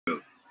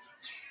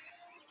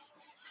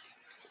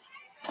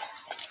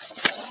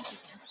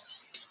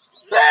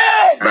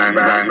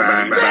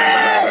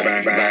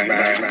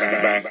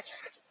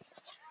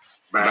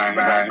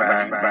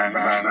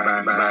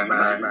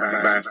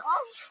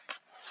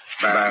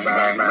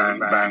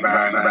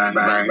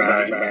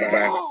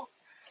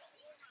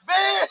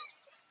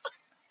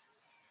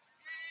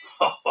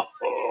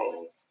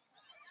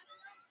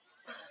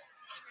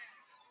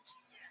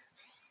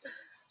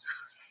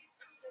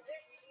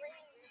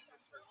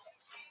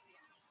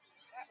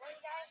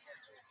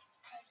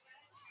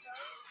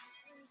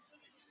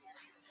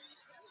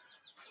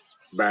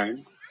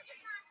Bang.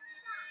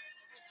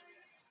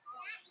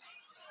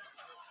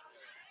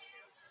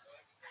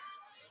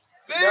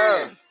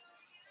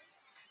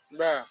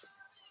 Bruh.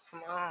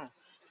 Come on.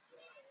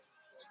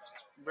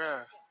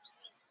 Bruh.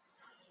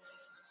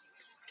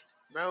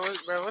 Bro,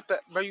 what the?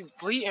 Bro, you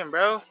bleeding,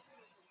 bro.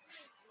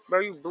 Bro,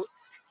 you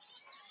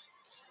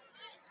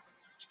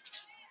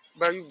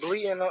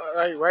bleeding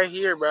like right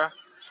here, bro.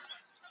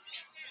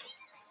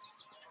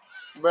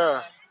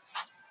 Bro.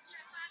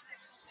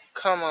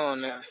 Come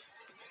on now.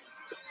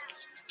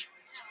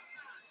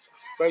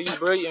 Bro, you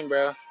bleeding,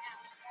 bro.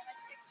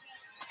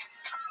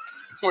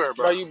 Where,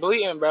 bro? Bro, you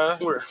bleeding, bro.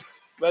 Where?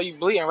 Bro, you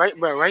bleeding, right,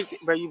 bro?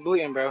 Bro, you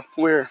bleeding, bro.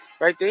 Where?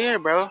 Right there,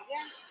 bro.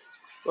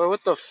 Bro,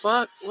 what the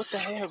fuck? What the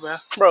hell, bro?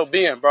 Bro,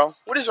 Ben, bro.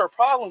 What is your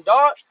problem,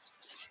 dog?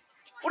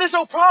 What is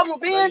your problem,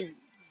 Ben?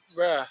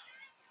 Bro.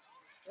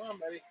 Come on,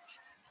 buddy.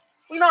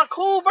 We not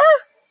cool, bro?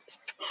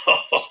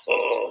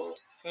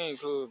 He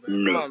ain't cool, bro.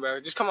 No. Come on, bro.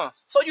 Just come on.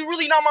 So you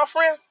really not my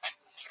friend?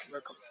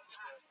 Bro, come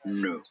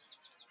No.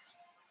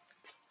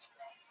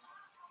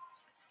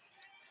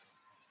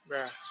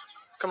 Bro.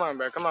 Come on,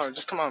 bro. Come on.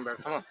 Just come on, bro.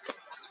 Come on.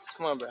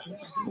 Come on, bro.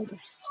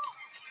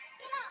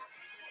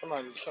 Come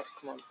on, just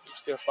come on. You're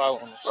still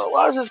following us. Bro,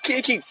 why does this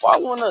kid keep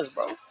following us,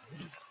 bro?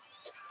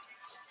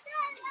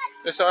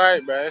 It's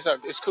alright, bro.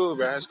 It's cool,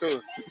 bro. It's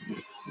cool.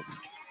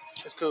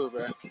 It's cool,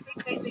 bro.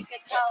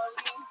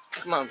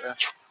 Come on, bro.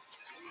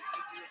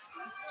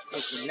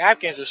 Need some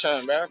napkins or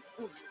something, bro.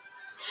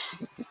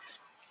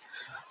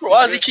 Bro,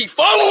 why does he keep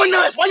following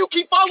us? Why you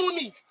keep following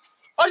me?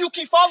 Why you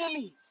keep following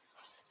me?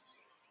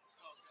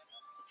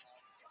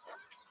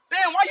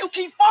 Ben, why you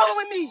keep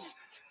following me?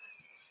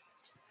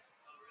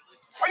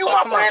 Are you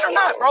my friend or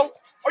not, bro?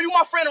 Are you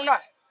my friend or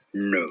not?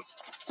 No.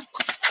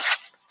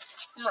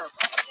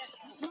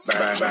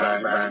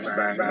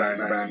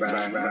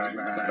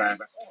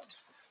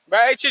 Bro,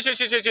 hey, chill, hey,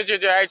 chill, hey, chill,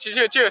 chill.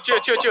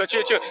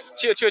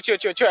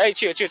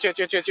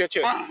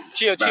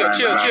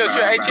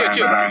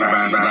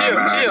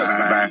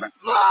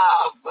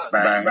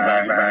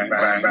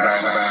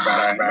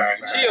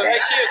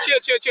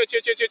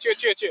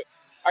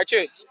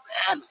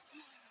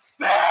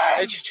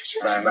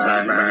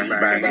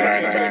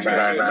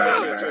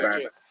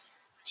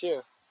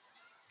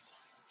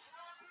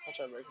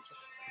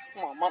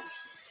 Come on, mom.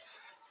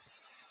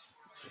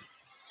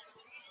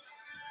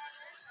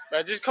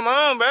 Bro, just come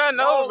on, bro.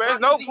 No, bro. There's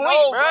no point,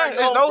 bro.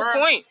 There's no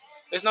point.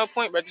 There's no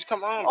point, bro. Just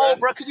come on, bro. Oh,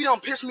 bro, because you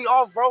don't piss me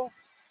off, bro.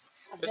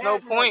 There's no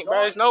point, bro.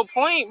 There's no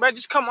point, bro.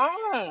 Just come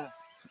on.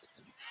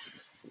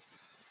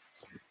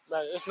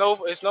 Bro,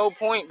 it's no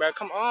point, bro.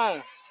 Come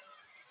on.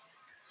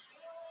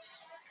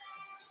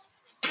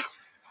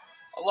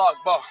 Allah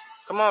Akbar.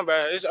 Come on,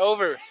 bro. It's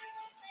over.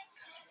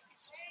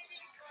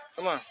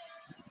 Come on.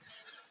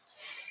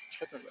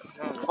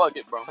 Fuck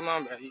it, bro. Come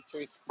on, bro.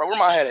 Bro, where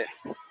my head at?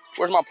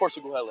 Where's my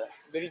Portugal head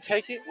at? Did he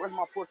take it? Where's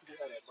my Portugal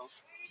head at, bro?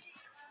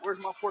 Where's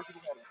my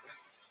Portugal head at, bro?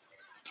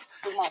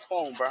 Where's my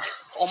phone, bro?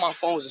 All my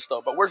phones and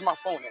stuff, but where's my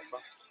phone at, bro?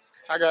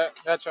 I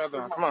got your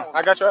other one. Come on.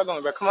 I got your other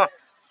one, bro. Come on.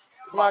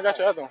 Come on, I got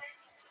your other one.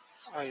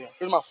 Oh, yeah.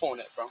 Where's my phone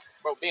at, bro?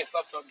 Bro, Ben,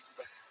 stop talking to me,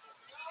 bro.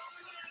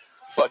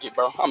 Fuck it,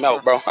 bro. I'm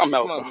out, bro. I'm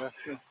out, bro.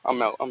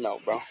 I'm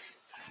out, bro.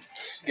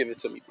 Just give it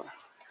to me, bro.